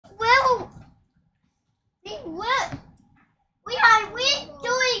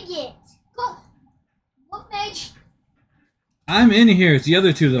I'm in here. It's the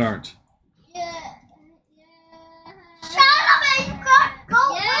other two that aren't. Yeah. Shut up, man. You can't go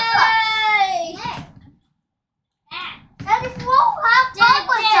with us. And it won't have fun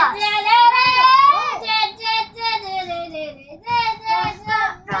with us.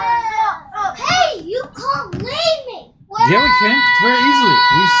 Hey, you can't leave me. Yeah, we can. It's very easily.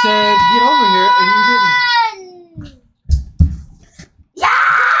 We said get over here, and you didn't.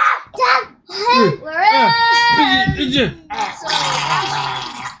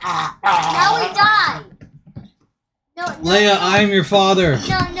 Now we die. No, Leia, I'm your father.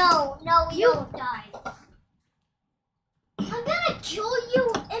 No, you don't die. I'm gonna kill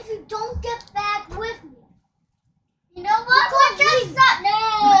you if you don't get back with me. You know what? We're just done.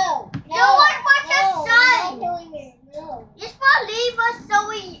 No. You know what? We're just done. No. You're supposed to leave us so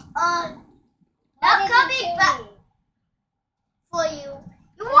we not coming back for you.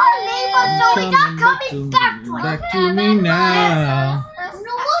 You want to leave us so we're not coming back for you. Back to me now. You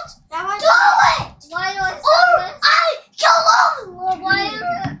know what? Do it! Why do I kill him! Why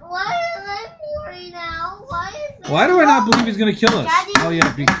am I free now? Why do I not believe he's gonna kill us? Daddy, Oh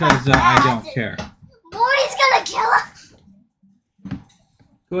yeah, because I don't care. Morty's gonna kill us!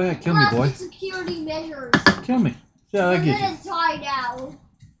 Go ahead, kill me, boy. Security measures. Kill me. See how that You're gets you. gonna die now.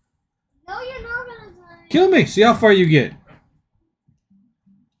 No, you're not gonna die. Kill me. See how far you get.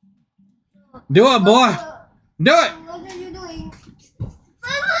 Do it, boy. Do it. What are you doing?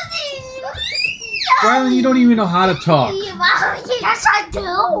 Rylan, you don't even know how to talk. Yes, I do.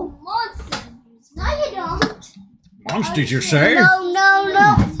 No, you don't. Monsters, you say?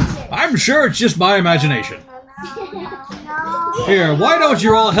 No. I'm sure it's just my imagination. No. Here, why don't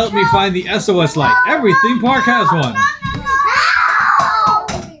you all help me find the SOS light? Every theme park has one.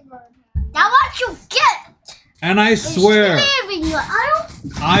 Now what you get? And I swear,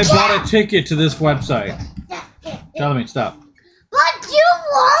 I bought a ticket to this website. Tell me, stop. But you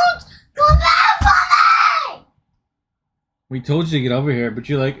won't come back for me! We told you to get over here, but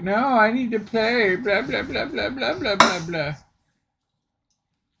you're like, no, I need to play. Blah, blah, blah, blah, blah, blah, blah, blah.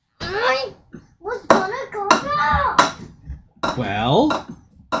 I was gonna go back. Well,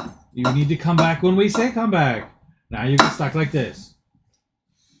 you need to come back when we say come back. Now you get stuck like this.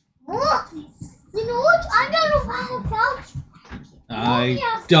 What? You know what? I'm gonna find a couch. I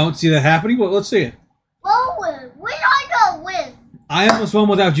don't see that happening. Well, let's see it. Well, we are gonna win. I almost won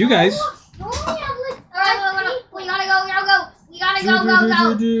without you guys. You only have like 5 people. We gotta go. We gotta go.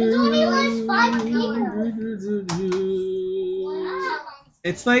 There's only like 5 people.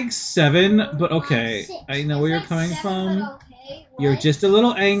 It's like 7, but okay. I know where you're coming from. You're just a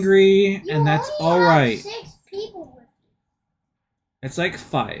little angry, and that's alright. 6 people with you. It's like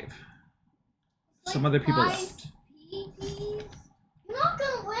 5. Some other people left. You're not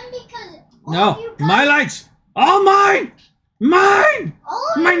gonna win because No, my lights! All mine! Mine!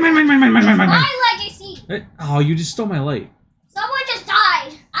 Mine! My legacy! Oh, you just stole my light. Someone just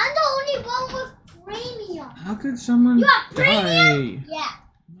died. I'm the only one with premium. How could someone You have die? premium? Yeah.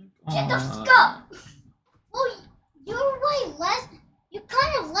 Get the fuck. Well, you're way less. You're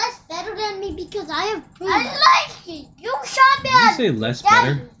kind of less better than me because I have premium. I like it. You shot me Did you say less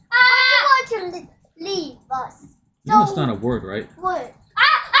better? I want to leave us. You know that's not a word, right? What?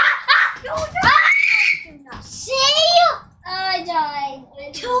 See? I died.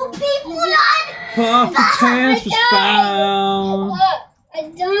 2 people died. Puffy Pants was found. I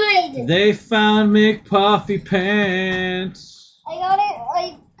died. They found McPuffy Pants.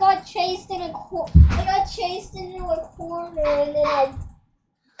 I got chased in a corner. I got chased into a corner, and then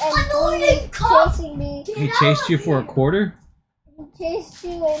bully chasing me. He chased you for a quarter? He chased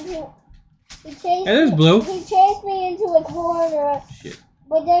you into. Hey, there's Blue. He chased me into a corner. Shit.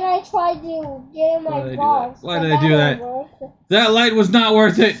 But then I tried to get in my box. Why did I do that? That light was not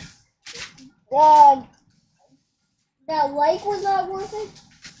worth it. That light was not worth it?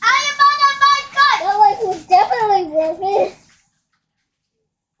 I am on my gun! That light was definitely worth it.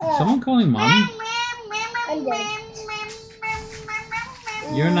 Someone calling mommy? I'm dead.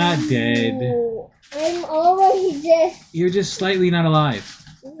 You're not dead. I'm already dead. You're just slightly not alive.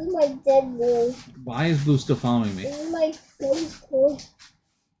 This is my dead boy. Why is Blue still following me? This is my dead boy.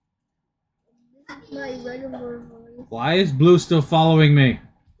 This is my regular boy. Why is Blue still following me?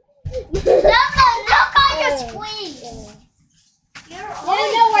 Look on your screen. No,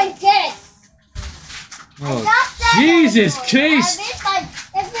 I'm dead. Oh, Jesus Christ!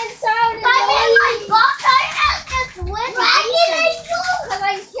 If it's sound I'm in my box, I just win. Because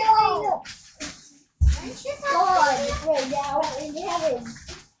I'm killing God right now in heaven.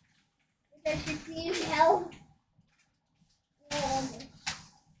 There should be hell.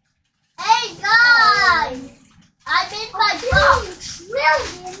 Hey guys! I'm in my box.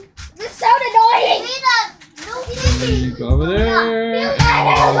 And go over there.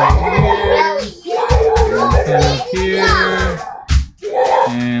 And up here.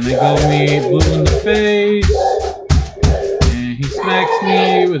 And I go me blue in the face. And he smacks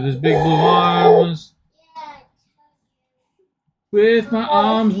me with his big blue arms. With my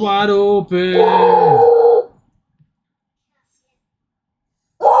arms wide open.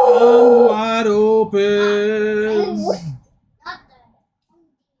 Arms wide open.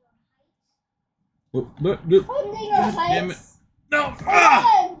 Damn it. No.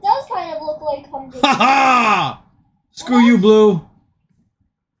 Ah! It does kind of look like Hunger. Ha ha! Screw you, Blue.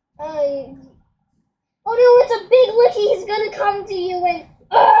 Oh no, it's a big licky. He's gonna come to you and.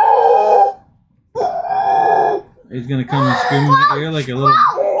 He's gonna come and scream in the ear like a little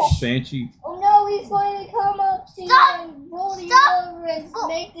banshee. Oh no, he's going to come up to you and roll you over and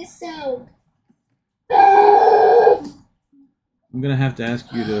make this sound. I'm gonna have to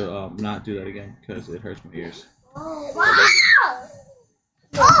ask you to not do that again because it hurts my ears. Oh! Wow.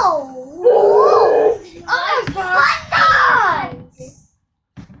 Oh my God!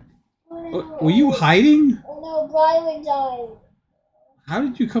 Were you hiding? Oh no, Briley died. How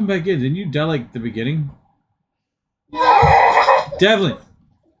did you come back in? Didn't you die like the beginning? Devlin!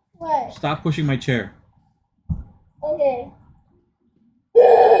 What? Stop pushing my chair. Okay.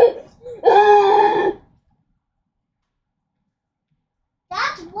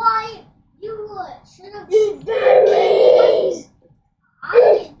 That's why you should have been berries.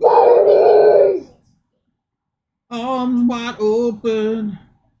 Arms wide open.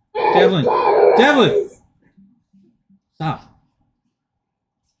 Devlin! Devlin! Stop.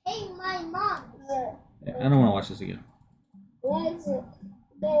 Hey, my mom. I don't want to watch this again. What is it?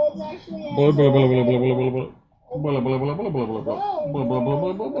 There was actually a... Well,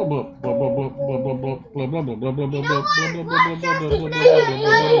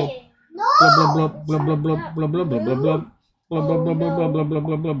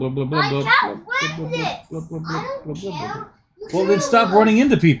 then stop running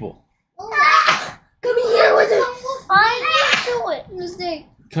into people. Come here with it. I do it. Mistake.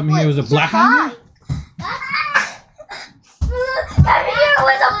 Come here with a black eye? Come here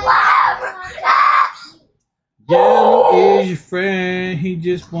with a black. Yellow is your friend, he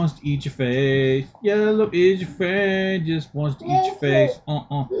just wants to eat your face. Yellow is your friend, just wants to eat your face.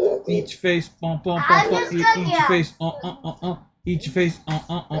 Eat your face, eat your face, eat your face,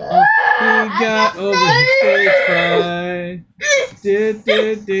 He got over his stage fright.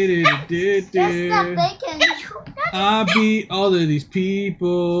 I beat all of these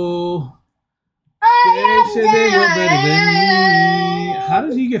people. They said they were better than me. How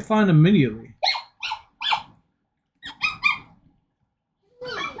does he get fined immediately?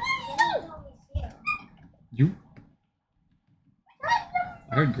 You?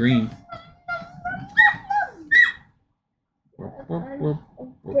 I heard green.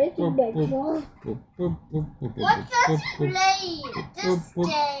 Breaking my jaw. Let's just play this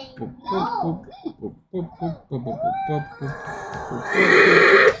game.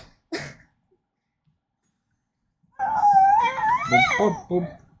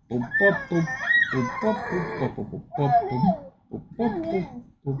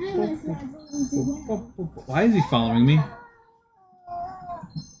 Why is he following me?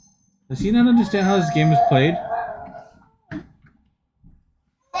 Does he not understand how this game is played?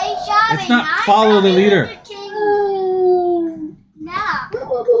 It's not follow the leader. They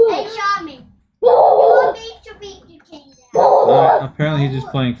shot me. You want me to beat the king down. Apparently he's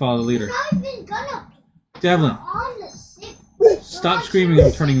just playing follow the leader. Devlin, stop screaming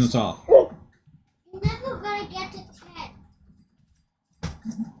and turning this off. You're never gonna get to 10.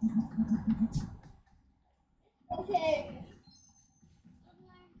 Okay.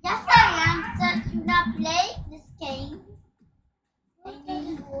 Yes, I am. Since you not play this game.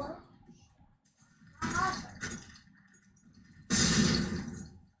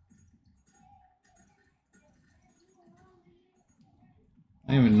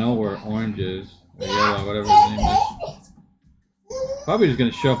 I don't even know where orange is. Or yellow, whatever his name is. Probably just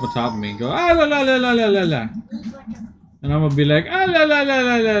gonna show up on top of me and go, ah la la la la la la la. And I'm gonna be like, ah la la la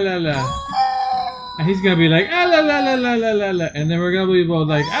la la la la. And he's gonna be like, ah la la la la la la la. And then we're gonna be both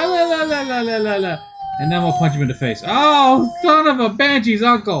like, ah la la la la la la la. And then we'll punch him in the face. Oh, son of a banshee's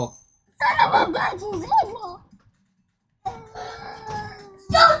uncle! Son of a banshee's uncle!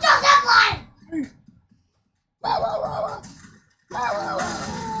 Don't do that one!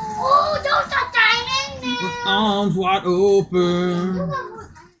 Oh, don't touch diamond! With arms wide open.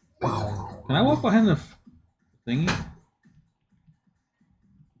 Can I walk behind the thingy?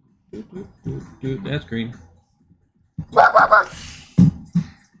 Dude, that's green.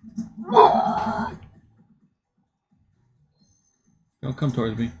 Don't come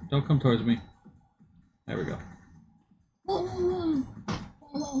towards me. Don't come towards me. There we go.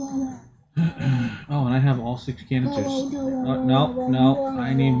 Oh, and I have all 6 canisters. No.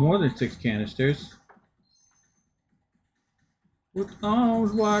 I need more than 6 canisters. With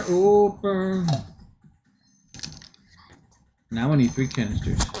arms wide open. Now I need 3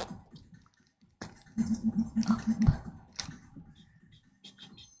 canisters.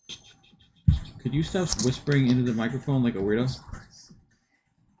 Could you stop whispering into the microphone like a weirdo?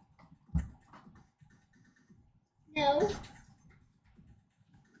 No.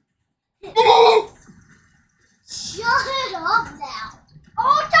 Shut it up now.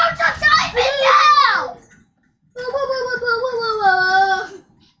 Oh, don't time it now.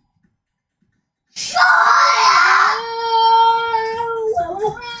 Shut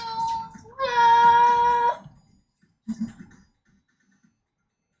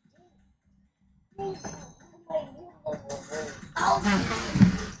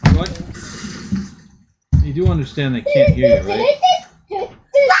What? You do understand they can't hear you, right?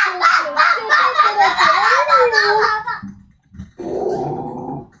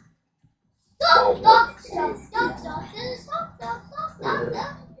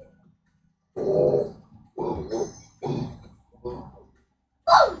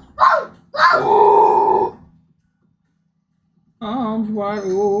 Arms wide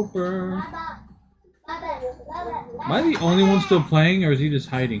open. Am I the only one still playing, or is he just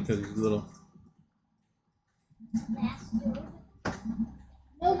hiding because he's little?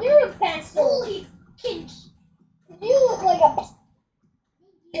 No, you're a bastard. Holy kinch. You look like a bastard.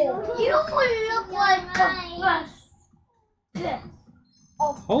 You look like a bastard.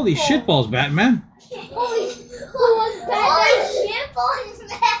 Holy shitballs, Batman! Holy shitballs, Batman!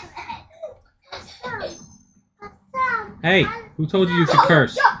 Hey, who told you you could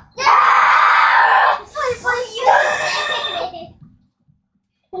curse?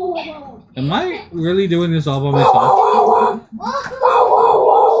 Am I really doing this all by myself?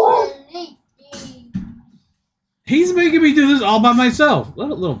 He's making me do this all by myself.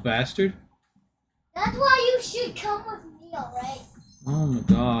 Little bastard. That's why you should come with me, alright? Oh my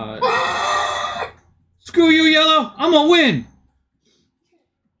god. Screw you, Yellow! I'm gonna win!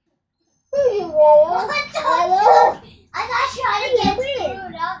 Screw you, Yellow. Yellow. I'm not trying to get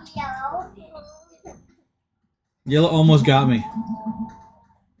screwed up, Yellow. Yellow almost got me.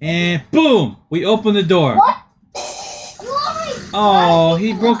 And boom! We opened the door. What? Oh,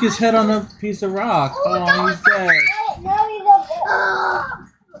 he broke his head on a piece of rock. Oh, he's dead.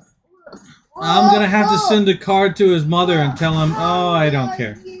 I'm gonna have to send a card to his mother and tell him, oh, I don't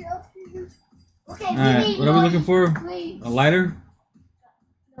care. Alright, what are we looking for? A lighter?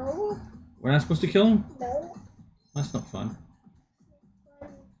 No. We're not supposed to kill him? No. That's not fun.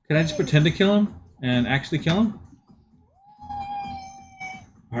 Can I just pretend to kill him and actually kill him?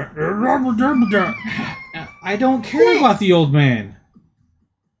 I don't care about the old man.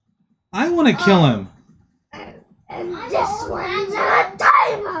 I want to kill him. And this one's a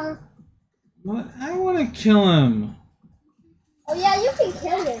timer. What? I want to kill him. Oh yeah, you can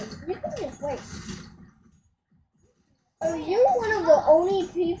kill him. You can just wait. Oh, you're one of the only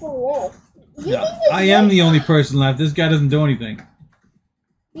people left. Yeah, I am the only person left. This guy doesn't do anything.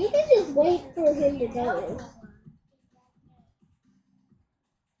 You can just wait for him to go.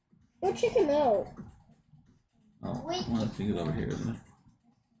 Go check him out. Oh, one of the things over here, isn't it?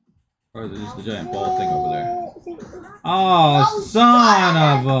 Or is it just the giant ball thing over there? Oh, son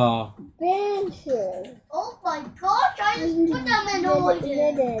of a... Bencher. Oh my gosh, I just put them in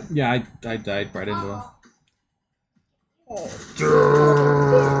order. Yeah, I died right into him. Oh.